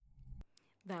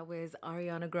That was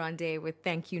Ariana Grande with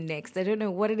Thank You Next. I don't know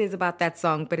what it is about that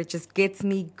song, but it just gets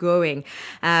me going.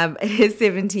 It is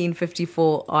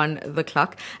 17:54 on the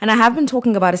clock. And I have been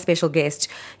talking about a special guest.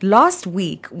 Last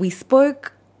week, we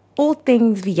spoke all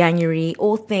things veganuary,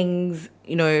 all things,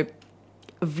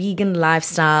 vegan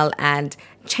lifestyle and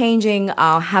changing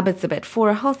our habits a bit for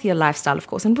a healthier lifestyle, of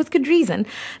course, and with good reason.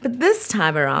 But this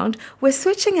time around, we're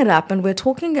switching it up and we're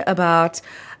talking about,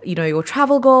 your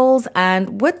travel goals.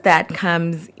 And with that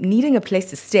comes needing a place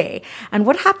to stay. And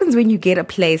what happens when you get a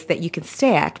place that you can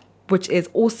stay at, which is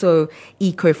also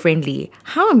eco-friendly?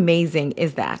 How amazing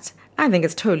is that? I think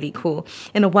it's totally cool.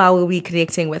 In a while, we'll be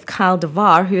connecting with Kyle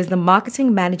Devar, who is the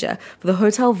marketing manager for the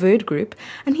Hotel Verde Group,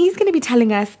 and he's going to be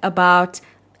telling us about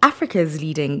Africa's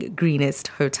leading greenest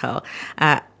hotel.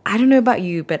 I don't know about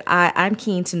you, but I'm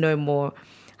keen to know more.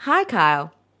 Hi,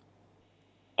 Kyle.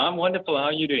 I'm wonderful. How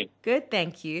are you doing? Good,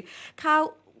 thank you.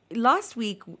 Kyle, last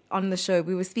week on the show,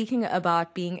 we were speaking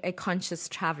about being a conscious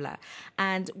traveler.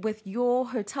 And with your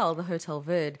hotel, the Hotel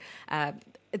Verde,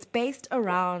 it's based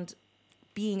around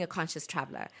being a conscious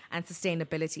traveler and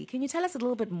sustainability. Can you tell us a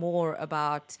little bit more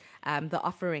about the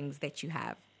offerings that you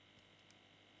have?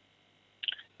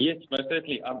 Yes, most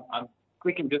certainly. I'm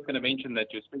quickly just going to mention that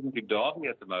you're speaking to Darby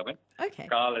at the moment. Okay.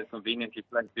 Carl has conveniently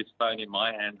placed his phone in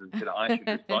my hands and said I should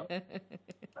respond.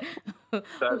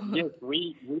 So, yes,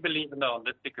 we believe in a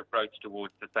holistic approach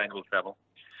towards sustainable travel.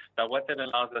 Now, what that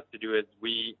allows us to do is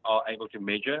we are able to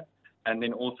measure and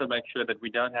then also make sure that we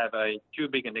don't have a too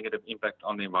big a negative impact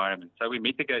on the environment. So we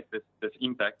mitigate this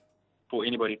impact for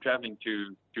anybody traveling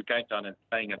to Cape Town and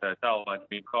staying at the hotel by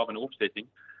doing carbon offsetting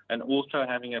and also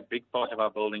having a big part of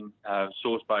our building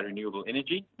sourced by renewable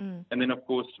energy. Mm. And then, of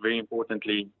course, very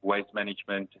importantly, waste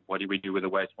management. What do we do with the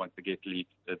waste once the guests leave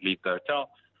the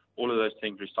hotel? All of those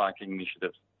things, recycling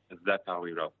initiatives. That's how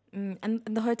we roll. And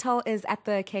the hotel is at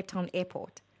the Cape Town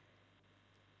Airport.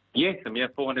 Yes, and we are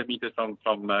 400 meters from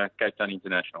Cape Town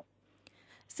International.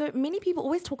 So many people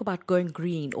always talk about going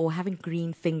green or having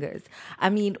green fingers. I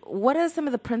mean, what are some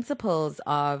of the principles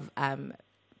of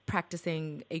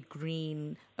practicing a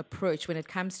green approach when it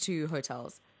comes to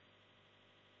hotels?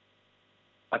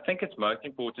 I think it's most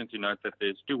important to note that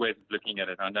there's two ways of looking at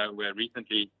it. I know where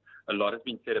recently a lot has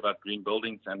been said about green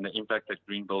buildings and the impact that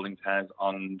green buildings has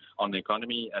on the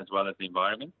economy as well as the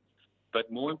environment. But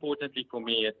more importantly for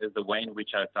me, it is the way in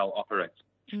which our hotel operates.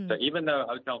 So Mm, even though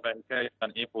Hotel Verde Cape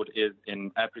Town Airport is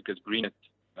in Africa's greenest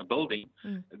building,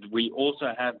 mm, we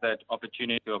also have that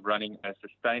opportunity of running a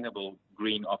sustainable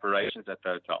green operations at the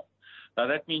hotel. Now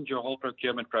that means your whole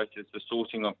procurement process, the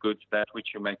sourcing of goods, that which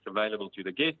you make available to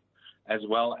the guests, as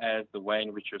well as the way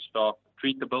in which your staff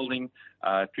treat the building,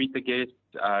 treat the guests,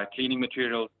 cleaning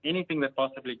materials, anything that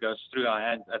possibly goes through our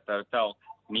hands at the hotel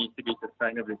needs to be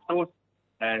sustainably sourced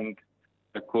and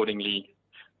accordingly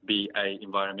be a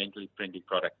environmentally friendly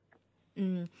product.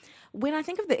 mm. When I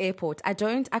think of the airport, I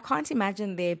can't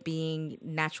imagine there being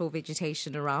natural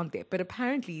vegetation around there, but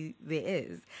apparently there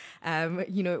is.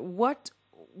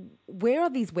 Where are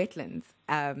these wetlands,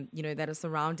 that are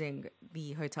surrounding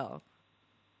the hotel?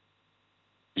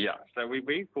 Yeah, so we're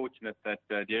very fortunate that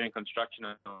during construction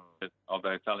of the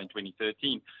hotel in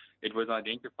 2013, it was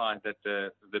identified that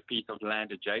the piece of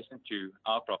land adjacent to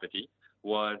our property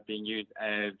was being used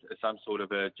as some sort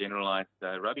of a generalized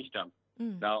rubbish dump.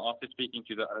 Mm, Now, after speaking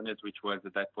to the owners, which was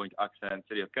at that point AXA and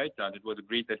City of Cape Town, it was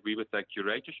agreed that we would take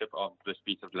curatorship of this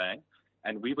piece of land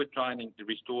and we would try and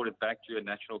restore it back to a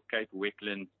natural Cape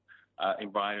wetland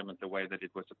environment the way that it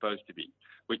was supposed to be,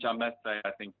 which I must say,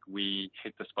 I think we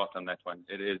hit the spot on that one.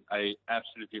 It is a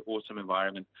absolutely awesome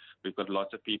environment. We've got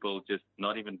lots of people just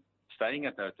not even staying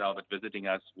at the hotel, but visiting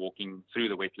us, walking through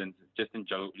the wetlands, just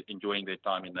enjoying their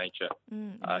time in nature.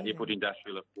 Airport amazing.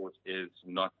 Industrial, of course, is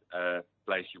not a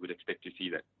place you would expect to see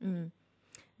that. Mm.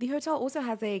 The hotel also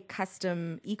has a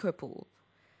custom eco pool.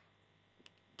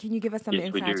 Can you give us some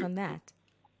Yes, we insight do. on that?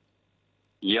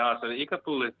 Yeah, so the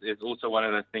EcoPool is also one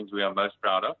of the things we are most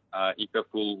proud of.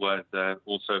 EcoPool was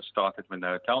also started when the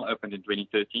hotel opened in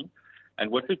 2013. And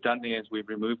what we've done there is we've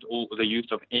removed all the use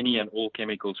of any and all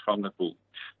chemicals from the pool.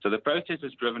 So the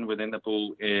processes driven within the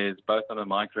pool is both on a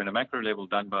micro and a macro level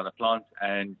done by the plants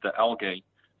and the algae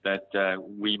that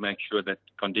we make sure that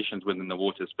conditions within the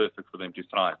water is perfect for them to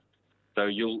thrive. So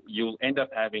you'll end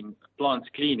up having plants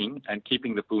cleaning and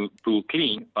keeping the pool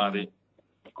clean by the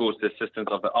Mm, of course, the assistance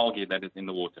of the algae that is in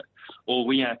the water. All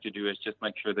we have to do is just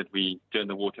make sure that we turn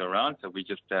the water around. So we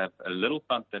just have a little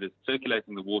pump that is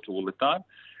circulating the water all the time.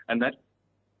 And that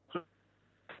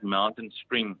mountain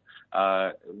spring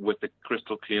with the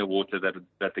crystal clear water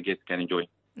that the guests can enjoy.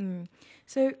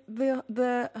 So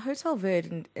the Hotel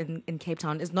Verde in Cape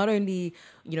Town is not only,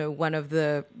 one of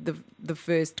the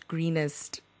first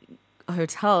greenest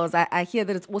hotels. I hear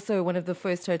that it's also one of the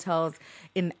first hotels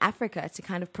in Africa to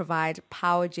kind of provide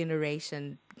power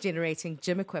generating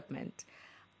gym equipment.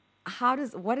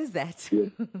 What is that?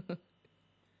 Yeah.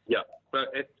 Yeah, so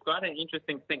it's quite an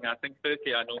interesting thing. I think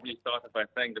firstly, I normally start by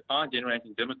saying the power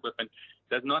generating gym equipment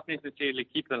does not necessarily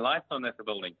keep the lights on at the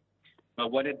building.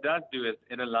 But what it does do is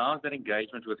it allows that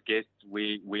engagement with guests.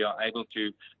 We are able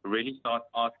to really start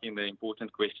asking the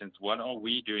important questions. What are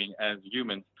we doing as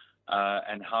humans,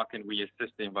 and how can we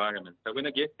assist the environment? So when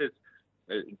a guest is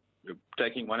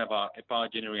taking one of our power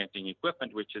generating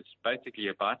equipment, which is basically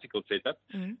a bicycle setup,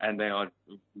 and they are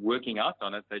working out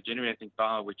on it, they're generating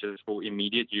power which is for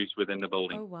immediate use within the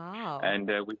building. Oh, wow. And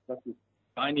we've got the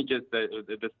signages,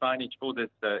 the signage for this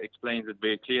explains it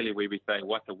very clearly where we say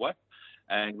what the what.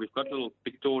 And we've got little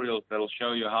pictorials that will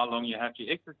show you how long you have to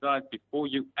exercise before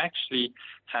you actually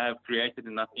have created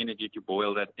enough energy to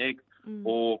boil that egg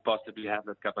or possibly have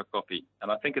a cup of coffee.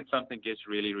 And I think it's something guests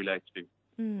really relate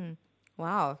to.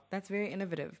 Wow, that's very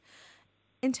innovative.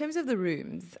 In terms of the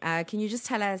rooms, can you just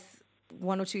tell us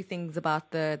one or two things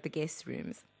about the guest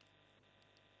rooms?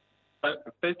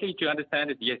 Firstly, to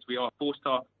understand it, yes, we are a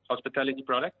 4-star hospitality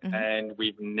product, and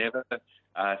we've never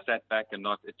sat back and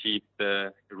not achieved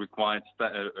the required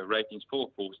ratings for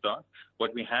 4-star.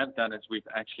 What we have done is we've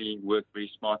actually worked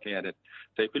very smartly at it.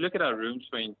 So if you look at our rooms,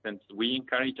 for instance, we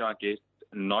encourage our guests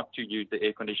not to use the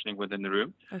air conditioning within the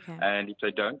room. Okay. And if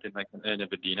they don't, then they can earn a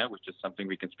Verdina, which is something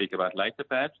we can speak about later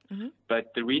perhaps.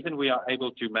 But the reason we are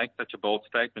able to make such a bold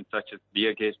statement, such as,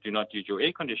 dear guests, do not use your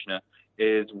air conditioner,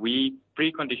 is we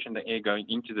precondition the air going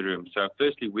into the room. So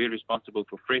firstly, we're responsible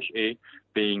for fresh air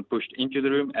being pushed into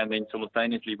the room, and then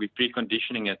simultaneously we're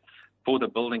preconditioning it for the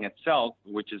building itself,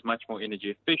 which is much more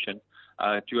energy efficient,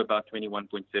 to about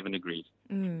 21.7 degrees.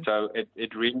 So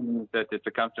it really means that it's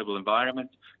a comfortable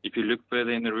environment. If you look further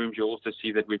in the rooms, you'll also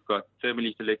see that we've got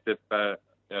thermally selective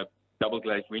double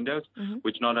glazed windows,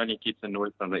 which not only keeps the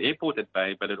noise from the airport at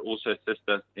bay, but it also assists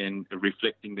us in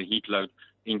reflecting the heat load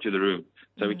into the room.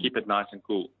 So we keep it nice and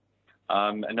cool.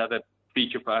 Another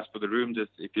feature for us for the rooms is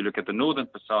if you look at the northern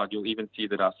facade, you'll even see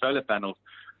that our solar panels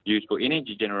used for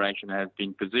energy generation have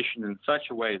been positioned in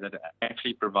such a way that it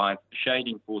actually provides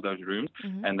shading for those rooms,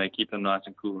 and they keep them nice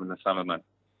and cool in the summer months.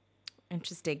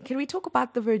 Interesting. Can we talk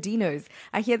about the Verdinos?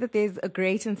 I hear that there's a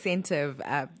great incentive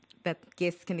that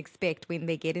guests can expect when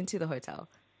they get into the hotel.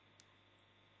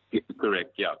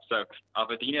 Correct, yeah. So our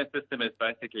Verdina system is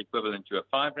basically equivalent to a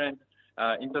R5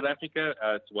 in South Africa.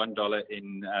 It's $1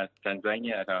 in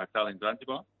Tanzania at our hotel in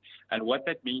Zanzibar. And what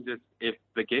that means is if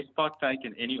the guests partake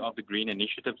in any of the green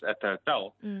initiatives at the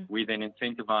hotel, we then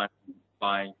incentivize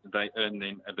they earn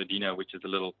then a Verdina, which is a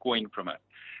little coin from us.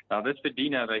 Now, this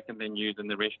Verdina they can then use in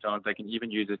the restaurant. They can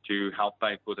even use it to help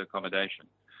pay for the accommodation.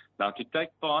 Now, to take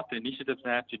part, the initiatives they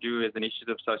have to do is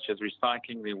initiatives such as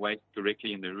recycling their waste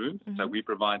directly in the room. So we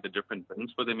provide the different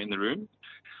bins for them in the room.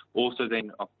 Also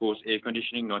then, of course, air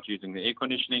conditioning, not using the air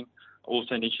conditioning.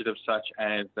 Also initiatives such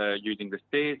as using the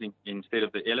stairs instead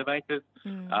of the elevators.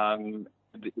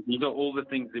 These are all the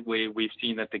things where we've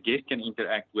seen that the guest can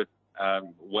interact with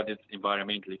what is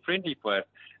environmentally friendly for us,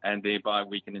 and thereby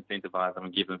we can incentivize them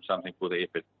and give them something for the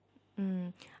effort.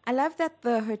 I love that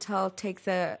the hotel takes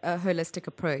a holistic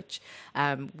approach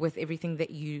with everything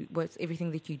that you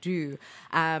do.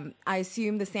 I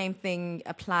assume the same thing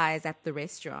applies at the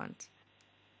restaurant.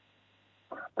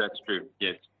 That's true,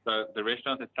 yes. So the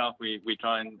restaurant itself, we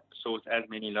try and source as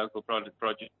many local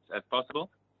projects as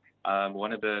possible.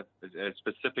 One of the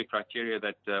specific criteria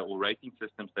or rating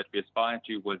systems that we aspire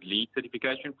to was LEED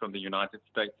certification from the United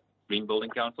States Green Building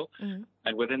Council.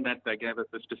 And within that, they gave us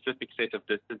a specific set of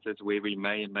distances where we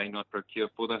may and may not procure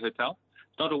for the hotel.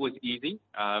 It's not always easy,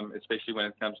 especially when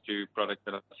it comes to products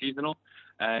that are seasonal.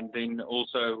 And then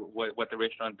also what the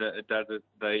restaurant does is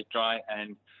they try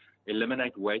and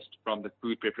eliminate waste from the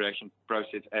food preparation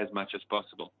process as much as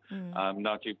possible.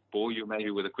 Now, to bore you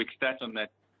maybe with a quick stat on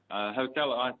that,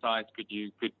 hotel our size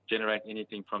could generate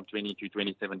anything from 20 to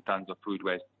 27 tons of food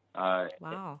waste.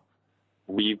 Wow.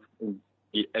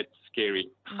 It's scary,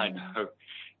 I know.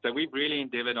 So we've really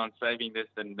endeavored on saving this,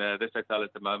 and this hotel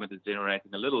at the moment is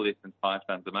generating a little less than 5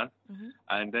 tons a month.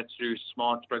 And that's through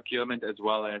smart procurement as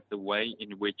well as the way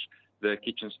in which the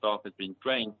kitchen staff has been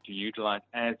trained to utilize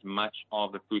as much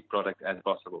of the food product as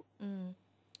possible.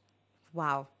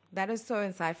 Wow. That is so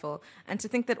insightful. And to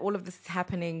think that all of this is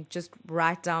happening just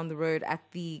right down the road at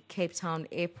the Cape Town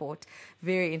Airport.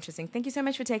 Very interesting. Thank you so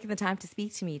much for taking the time to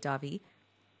speak to me, Davi.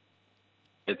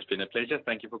 It's been a pleasure.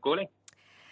 Thank you for calling.